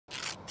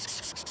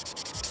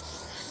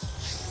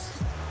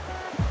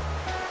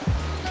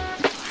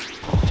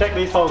check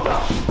these holes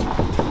out.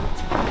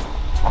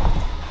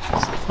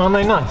 Aren't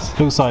they nice?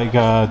 Looks like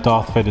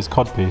Darth Vader's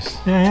codpiece.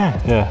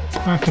 Yeah. Yeah.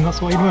 I reckon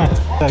that's what he'd wear.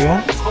 There you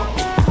go.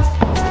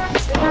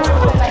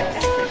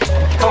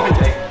 Come on,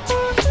 Jake.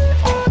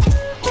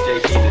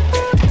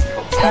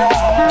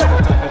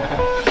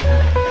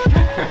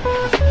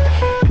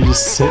 He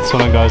just sits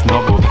on a guy's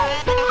knob.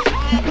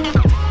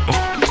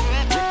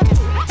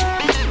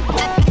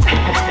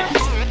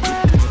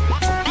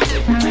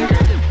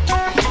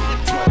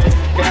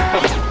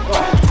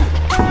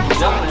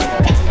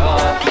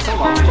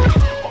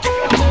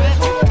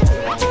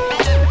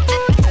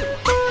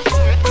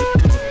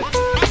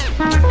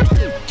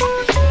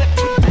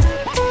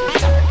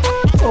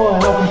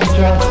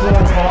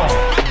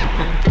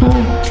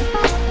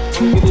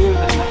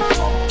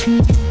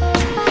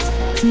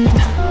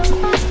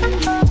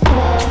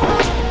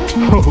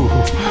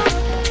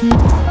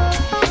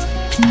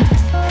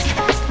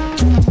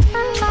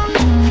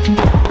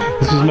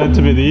 This was meant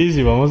to be the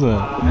easy one, wasn't it?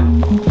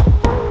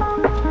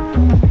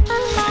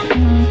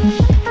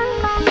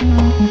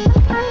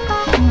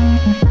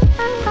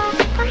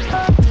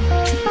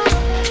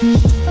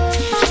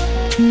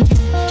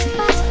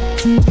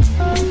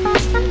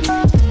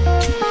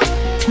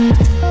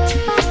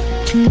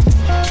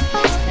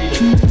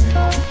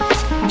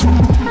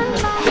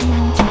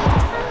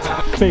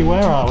 B,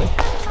 where are we?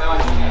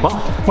 What?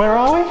 Where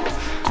are we?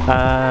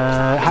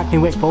 Hackney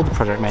Wick Boulder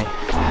Project, mate.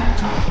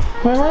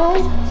 Where are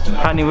we?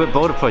 Hackney Wick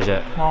Boulder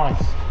Project.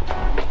 Nice.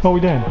 What are we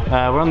doing?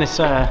 We're on this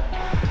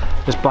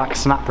this black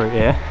snap route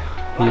here.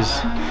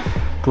 These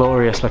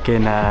glorious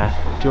looking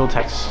dual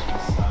text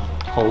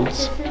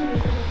holds.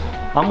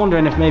 I'm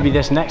wondering if maybe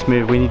this next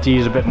move we need to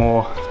use a bit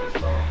more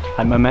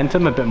like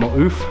momentum, a bit more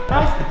oof.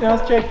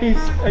 How's JP's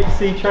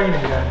AC training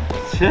going?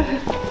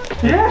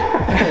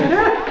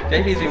 Yeah.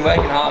 JP's been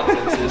working hard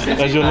since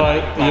Has your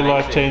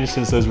life changed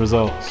since those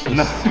results?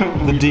 No.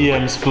 The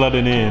DMs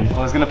flooding in. I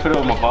was gonna put it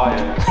on my bio.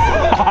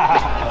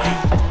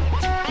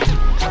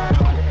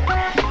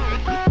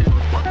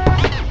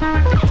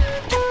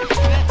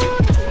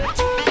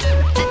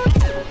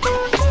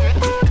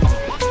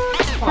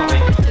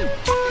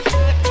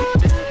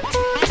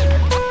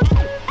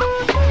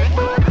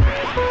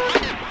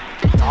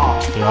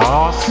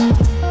 Yes.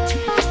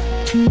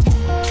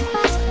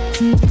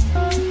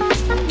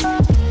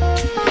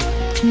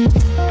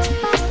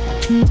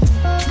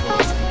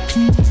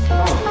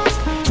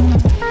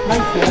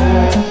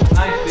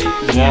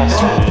 Yes,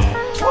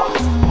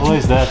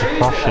 always there to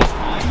crush it.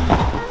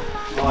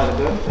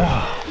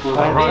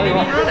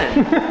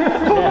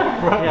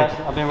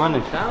 Yeah, I've been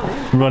running.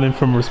 Running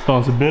from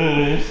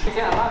responsibilities.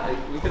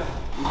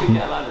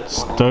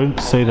 Don't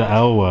say the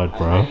L word,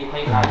 bro.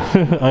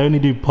 I only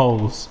do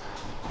poles.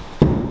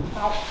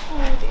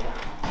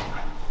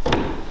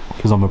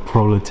 Because I'm a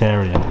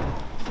proletarian.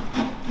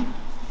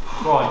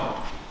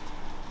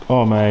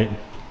 Oh, mate.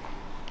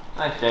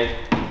 Nice, Jake.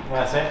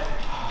 That's it.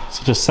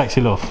 Such a sexy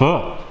little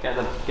foot. Get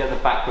the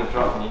backward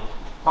drop on you.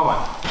 Come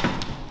on.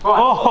 Oh,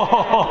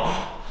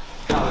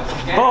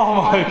 oh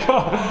my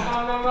god.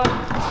 Run.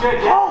 It's good,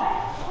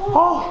 yeah.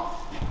 Oh.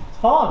 It's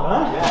hard,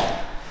 man. Yeah.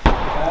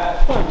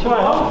 Try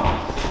it hard.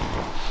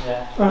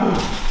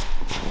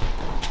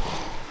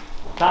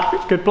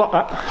 Yeah. Good block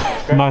that.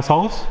 Nice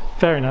holes.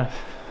 Very nice.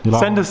 You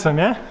like Send one? us some,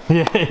 yeah?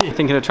 Yeah.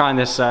 Thinking of trying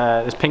this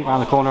this pink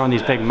round the corner on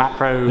these big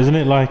macro Isn't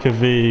it like a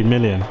V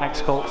million?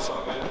 X-Colts.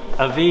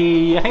 A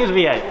V, I think it's a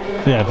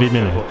V8. Yeah, V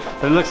million.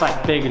 But it looks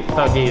like big and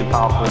thuggy and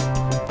powerful.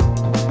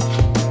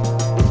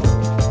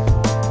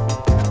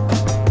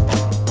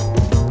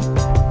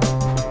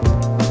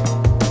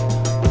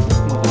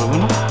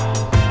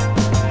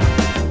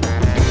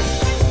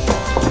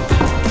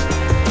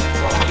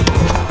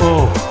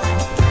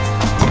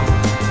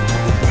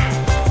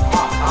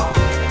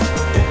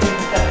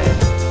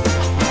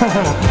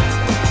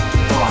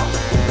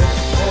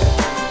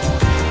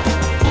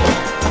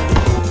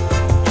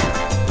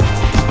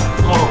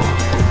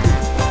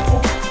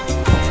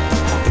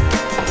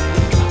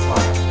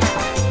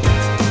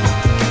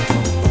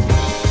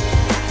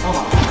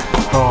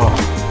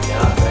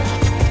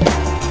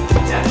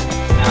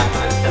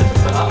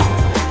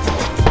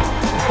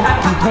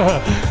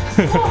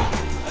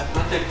 That's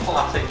such a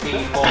classic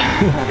B-ball.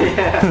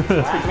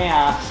 Right me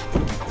ass.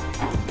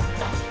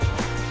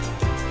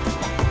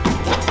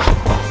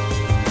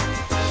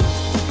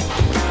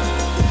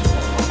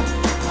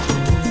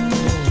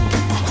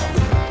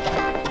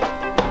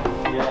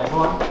 Yeah,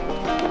 come on.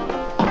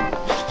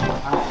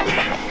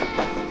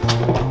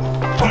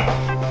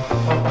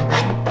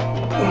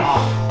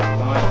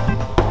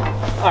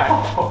 Alright.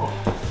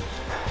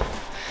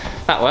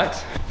 That works.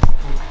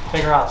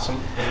 Figure out some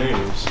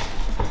moves.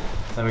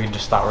 Then we can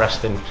just start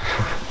resting.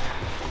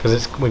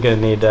 Because we're going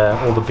to need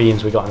all the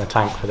beans we got in the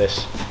tank for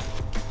this.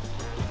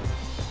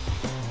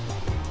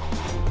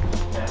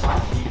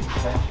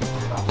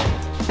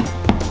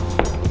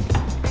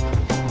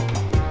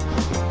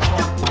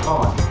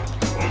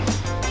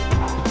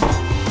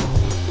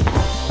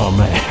 Oh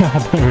mate, I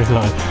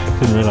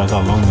didn't realise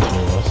how long this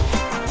one was.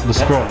 The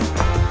script.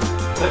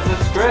 Flip the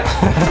script.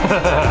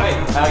 Wait,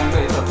 you got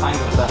yourself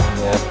tangled with that.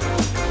 Yeah.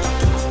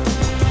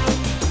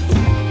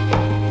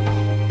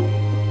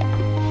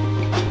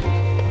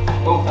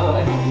 Oh, hello.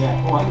 Yeah,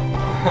 come on.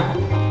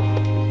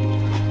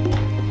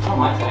 What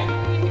am I saying?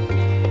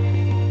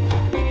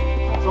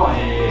 That's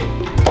right.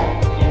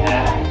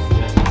 Yeah.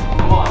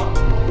 Come on.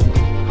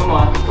 Come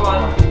on. Come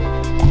on.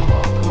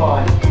 Come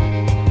on.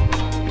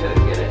 Get it.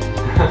 Get it.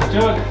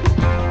 Jug.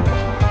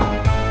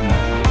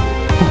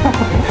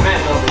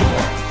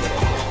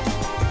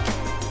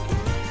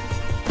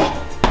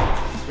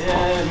 Yeah,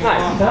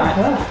 nice.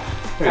 Nice.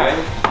 Okay.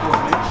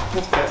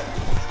 That's good.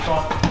 Come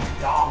on.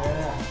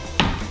 Yeah.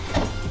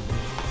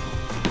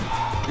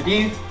 Did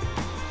you?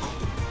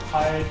 I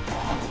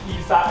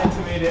use that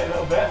intermediate a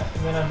little bit,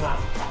 and then I'm that.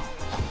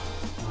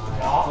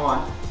 Come on.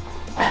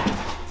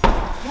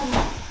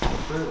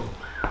 Brutal.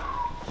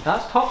 That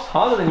top's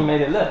harder than you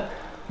made it look.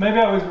 Maybe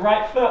I was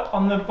right foot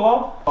on the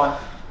blob. Come on.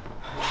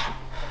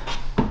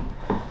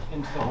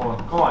 Into the horn.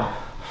 Come on.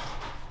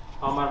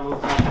 Omar,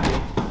 move back.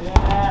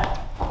 Yeah.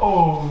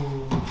 Oh.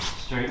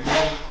 Straight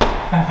leg.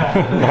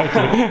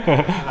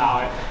 Allow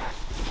it.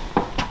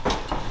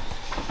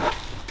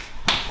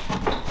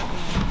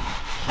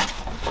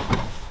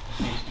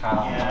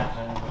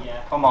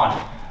 Yeah. Come on.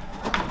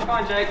 Come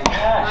on, Jake.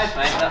 Nice,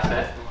 mate. That's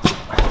it.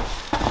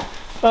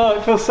 Oh,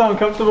 it feels so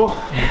uncomfortable.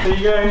 So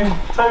you going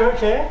toe hook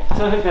here?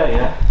 So okay,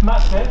 yeah.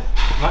 Match this.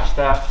 Match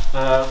that.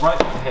 Right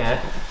foot here.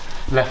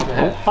 Left foot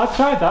here. I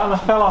tried that and I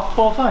fell off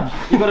 4 times.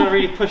 You've got to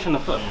really push on the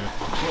foot.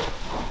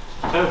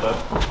 Over.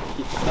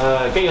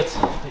 Get your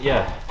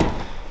yeah.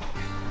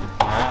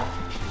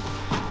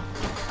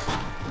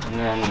 And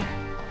then.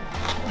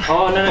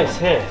 Oh no, it's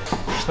here.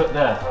 Foot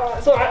there. Oh,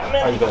 it's alright,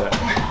 man. Oh, you got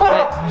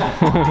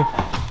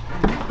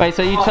it. Wait,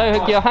 so you toe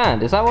hook your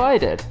hand? Is that what I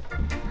did?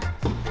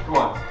 Come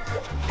on.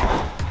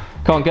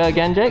 Come on, go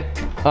again, Jake.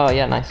 Oh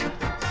yeah, nice.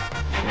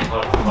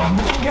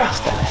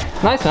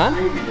 Nice, man.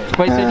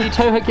 Wait, so do you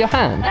toe hook your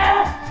hand?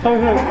 Toe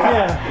hook,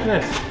 yeah,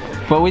 this.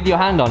 But with your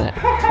hand on it?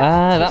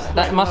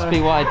 That must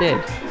be what I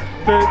did.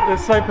 The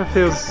sloper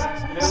feels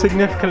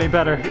significantly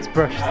better if it's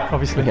brushed,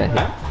 obviously. Okay.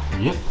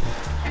 Yep.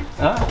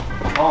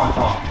 On.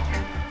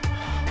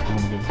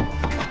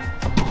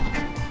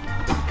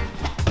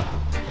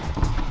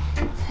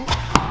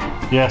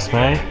 Yes,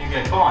 mate. You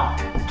go. Come on.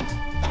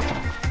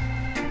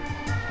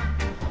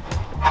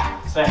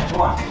 Stay.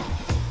 Come on.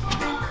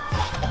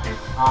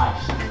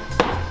 Nice.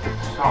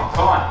 Strong.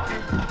 Come on.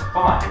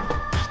 Come on.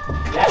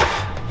 Yeah.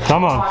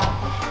 Come on.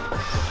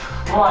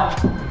 Come on.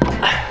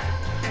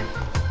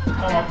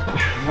 Come on.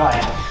 You got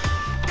it.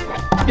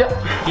 Yep.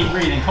 Keep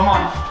breathing. Come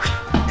on.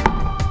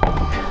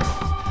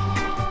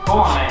 Come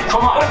on, mate.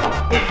 Come on.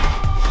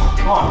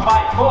 Come on.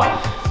 Fight. Come on.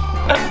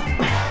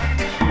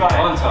 You got it.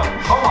 On top.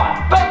 Come on.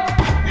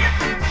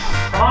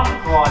 Come on.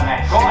 Go on,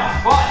 mate. Go on.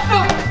 Go on.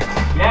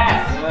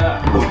 Yes.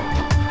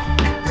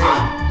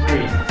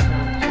 Breathe.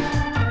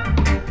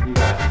 You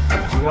got it.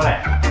 You got it.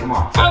 Come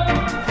on.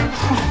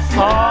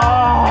 Oh,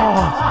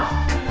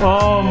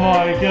 oh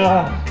my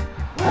god.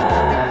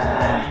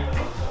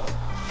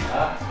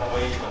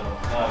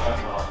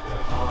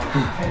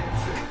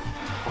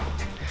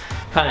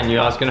 Kinda knew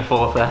I was gonna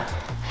fall off there.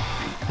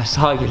 That's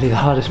arguably the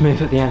hardest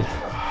move at the end.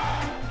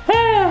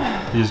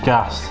 He was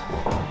gassed.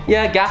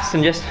 Yeah, gassed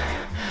and just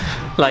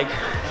like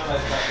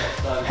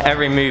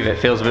every move it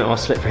feels a bit more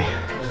slippery.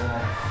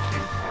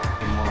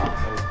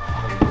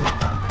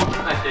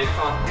 Nice, Jake.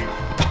 Come on.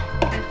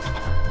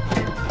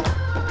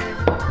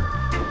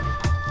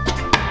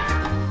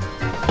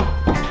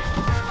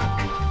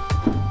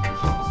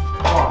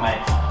 Come on,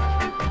 mate.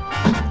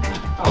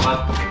 Come on, bud.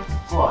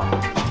 Come on.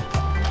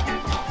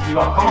 You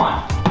got. Come on.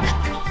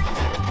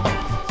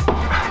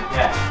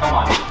 Yeah. Come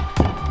on.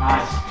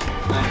 Nice.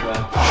 Nice, bud.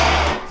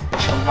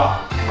 You got.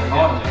 Come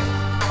on, Jake.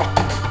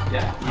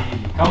 Yeah.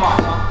 Easy. Come on.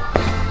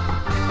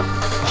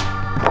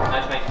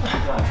 Nice, mate.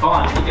 Come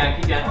on. Keep going.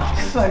 Keep going.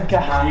 So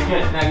gassed. No, you're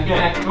good. No, you're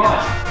good. Come on.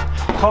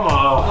 Come on.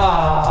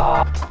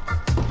 Ah.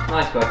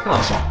 Nice, bud. Come on.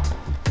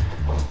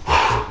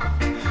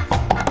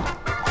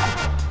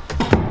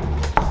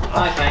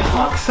 Nice, mate. Come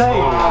on. Fuck's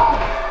sake.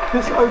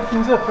 This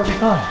opens up every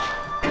time.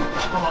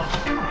 Come on.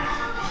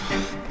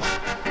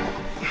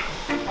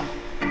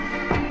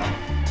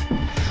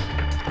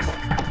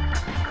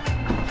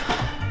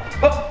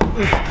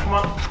 Come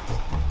on.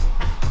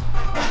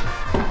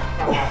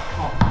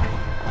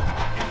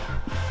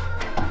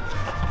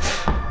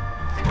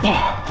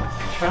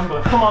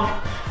 Trembler. Come on.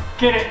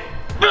 Get it.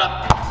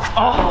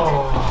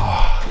 Oh.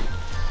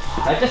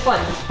 I just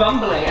like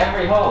fumbling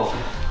every hole.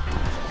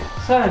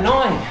 So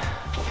annoying.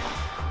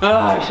 Oh,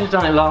 I should have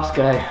done it last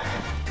go.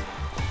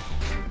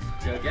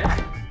 Go again?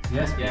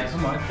 Yes, Yes.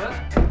 come on. Foot.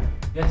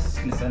 Yes, it's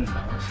gonna send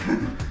now.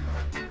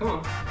 Come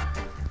on.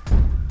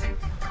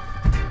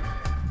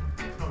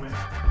 Come on.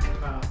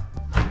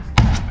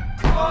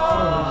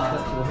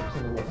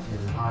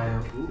 Higher.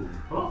 Ooh.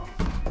 Oh.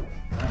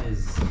 That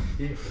is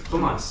beautiful.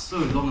 Come on, it's so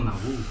long on that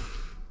wall.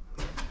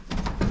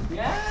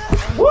 Yeah.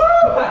 Woo!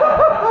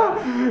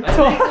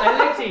 I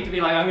licked you to be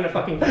like, I'm gonna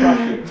fucking crush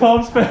you.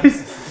 Tom's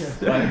face.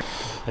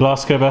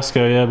 Last go, best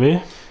go, yeah, B?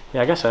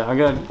 Yeah, I guess so.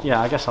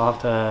 I guess I'll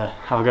have to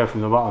have a go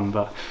from the bottom,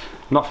 but I'm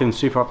not feeling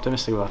super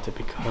optimistic about it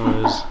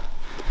because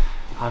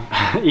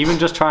even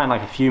just trying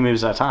like a few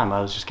moves at a time,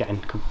 I was just getting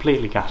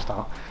completely cashed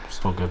out.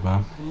 It's all good,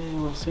 man.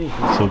 Yeah, we'll see.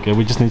 It's all good.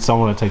 We just need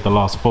someone to take the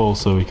last fall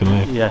so we can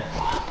leave. Yeah.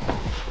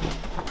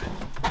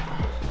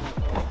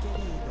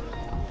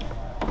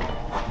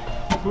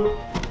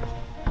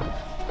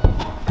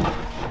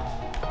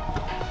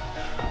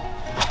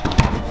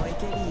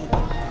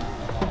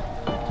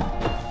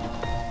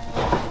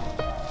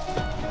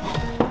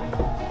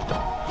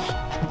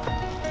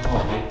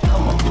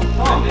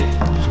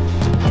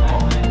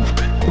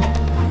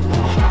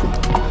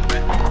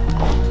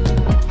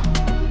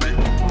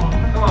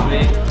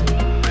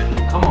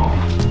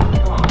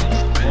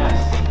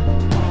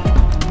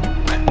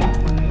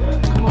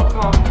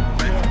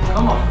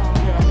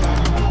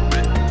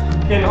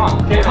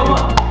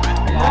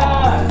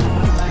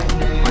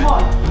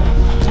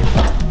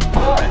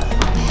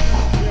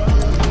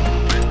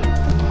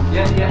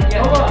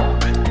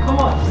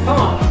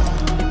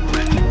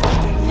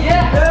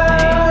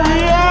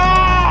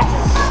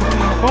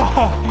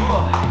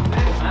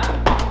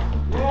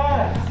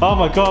 Oh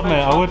my god,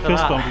 mate, I would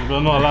fist bump you, but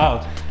I'm not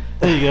allowed.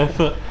 There you go,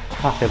 foot.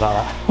 Happy about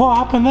that. What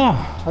happened there?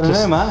 I don't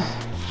know, man.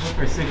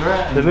 For a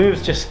cigarette. The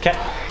moves just kept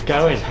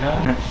going.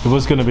 It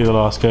was going to be the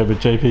last go, but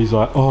JP's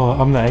like, oh,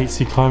 I'm the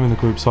 8C climb in the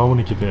group, so I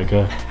want to give it a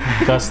go.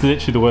 That's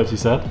literally the words he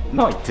said.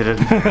 No, he didn't.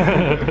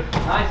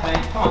 Nice,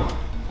 mate. Come on.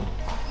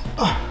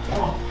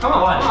 Come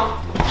on.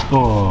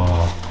 Oh.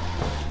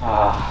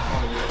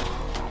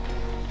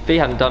 If he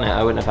hadn't done it,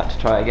 I wouldn't have had to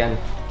try again.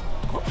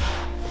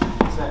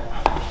 That's it.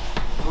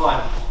 Go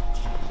on.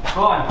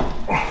 Go on.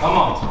 Come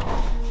on.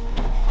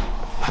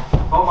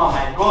 Come on,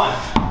 man. Go on.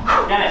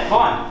 Get it. Go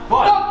on. Go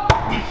on.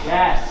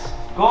 Yes.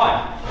 Go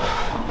on.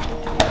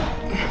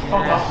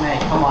 Yes, mate.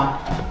 Come on.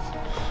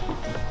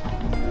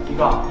 You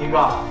got. You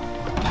got.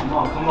 Come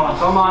on. Come on.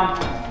 Come on.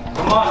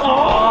 Come on. Oh.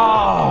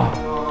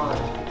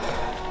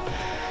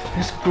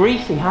 This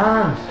greasy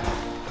hand.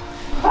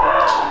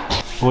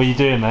 What are you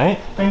doing, mate?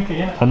 Pinky,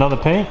 yeah. Another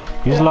pink?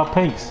 You just love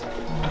pinks.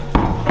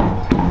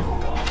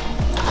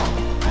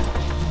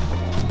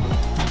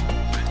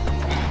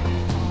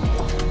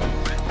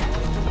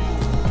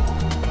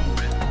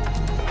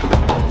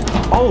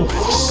 Oh,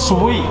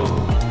 sweet!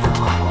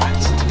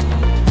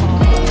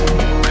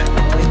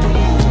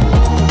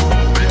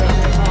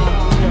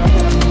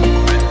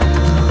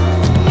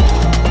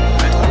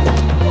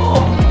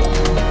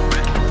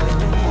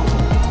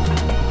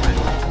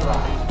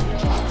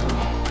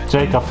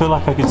 Jake, I feel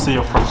like I can see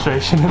your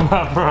frustration in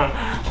that, bro.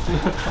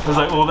 It was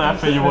like all the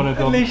effort you wanted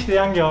At on. least the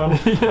angle on,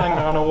 angle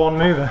on a one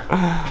mover.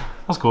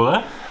 That's cool,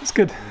 eh? That's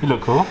good. You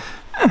look cool.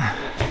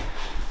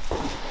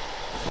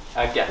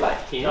 I'd get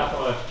like here.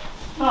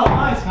 Oh,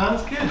 nice, man.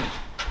 That's good.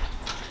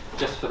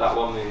 Just for that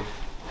one move.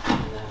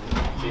 And then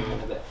zoom in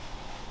a bit.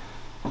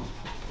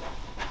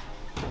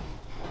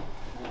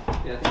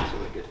 Yeah, that's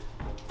really good.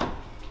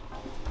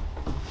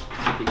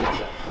 If he gets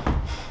it.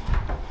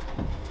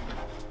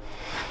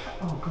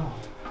 Oh, God.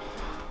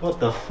 What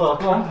the fuck?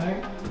 Go on,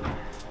 mate.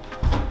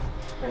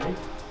 Ready?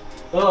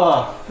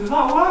 Oh. Does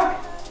that work?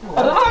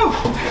 I don't know!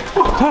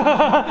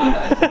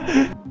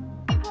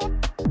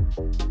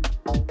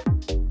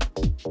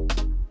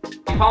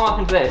 You palm up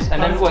into this,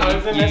 and then what I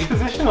was in this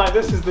position, like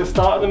this is the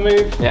start of the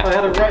move. Yeah. I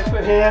had a right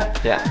foot here.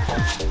 Yeah.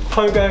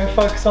 Pogo,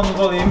 focus on the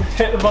volume,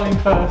 hit the volume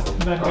first,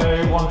 and then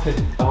go 1, 2.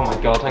 Oh my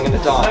god, I'm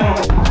gonna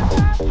die.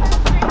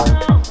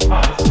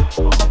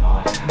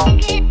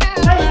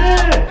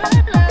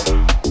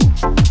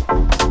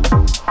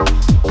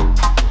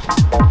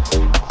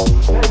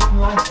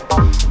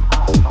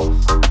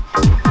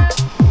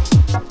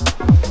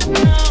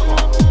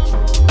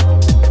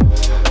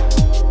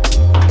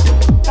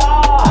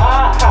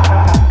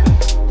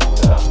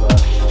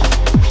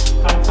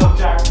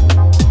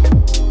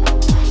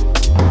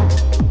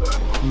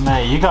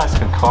 Mate, you guys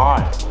can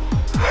climb.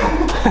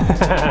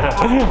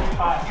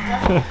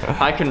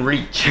 I can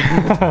reach.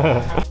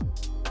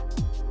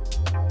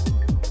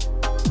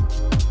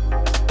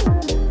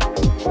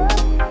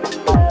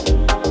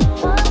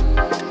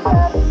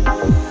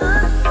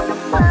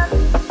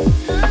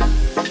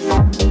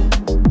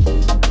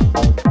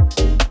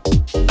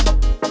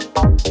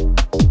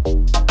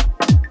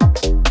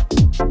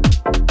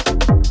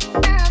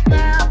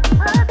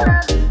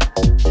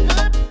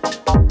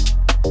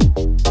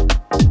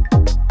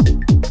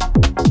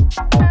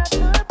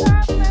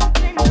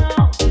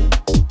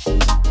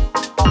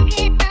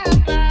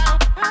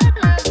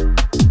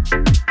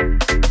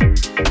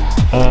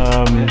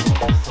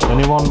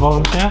 Anyone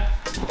volunteer?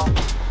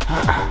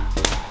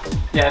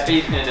 Yeah,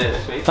 B's gonna do it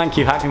this week. Thank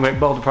you, Hacking Wick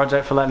Boulder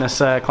Project, for letting us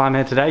climb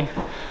here today.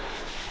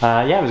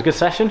 Yeah, it was a good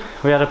session.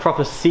 We had a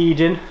proper siege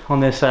in on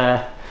this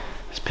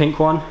pink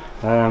one.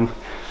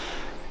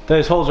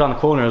 Those holes around the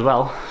corner as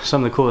well.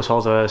 Some of the coolest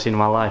holes I've ever seen in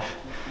my life.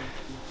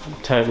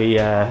 Totally,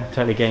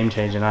 totally game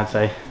changing, I'd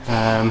say.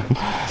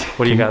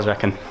 What do you guys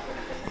reckon?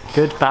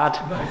 Good, bad?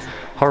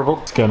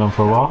 Horrible. It's going on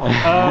for a while.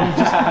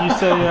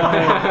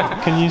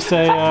 Can you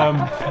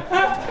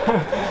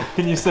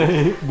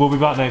say we'll be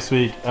back next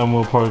week and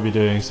we'll probably be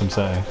doing some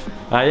setting?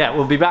 Yeah,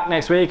 we'll be back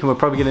next week and we're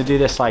probably going to do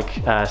this like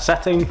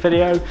setting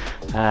video. So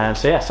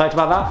yeah, excited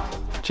about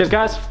that. Cheers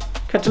guys.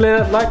 Catch you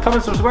later. Like,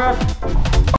 comment, subscribe.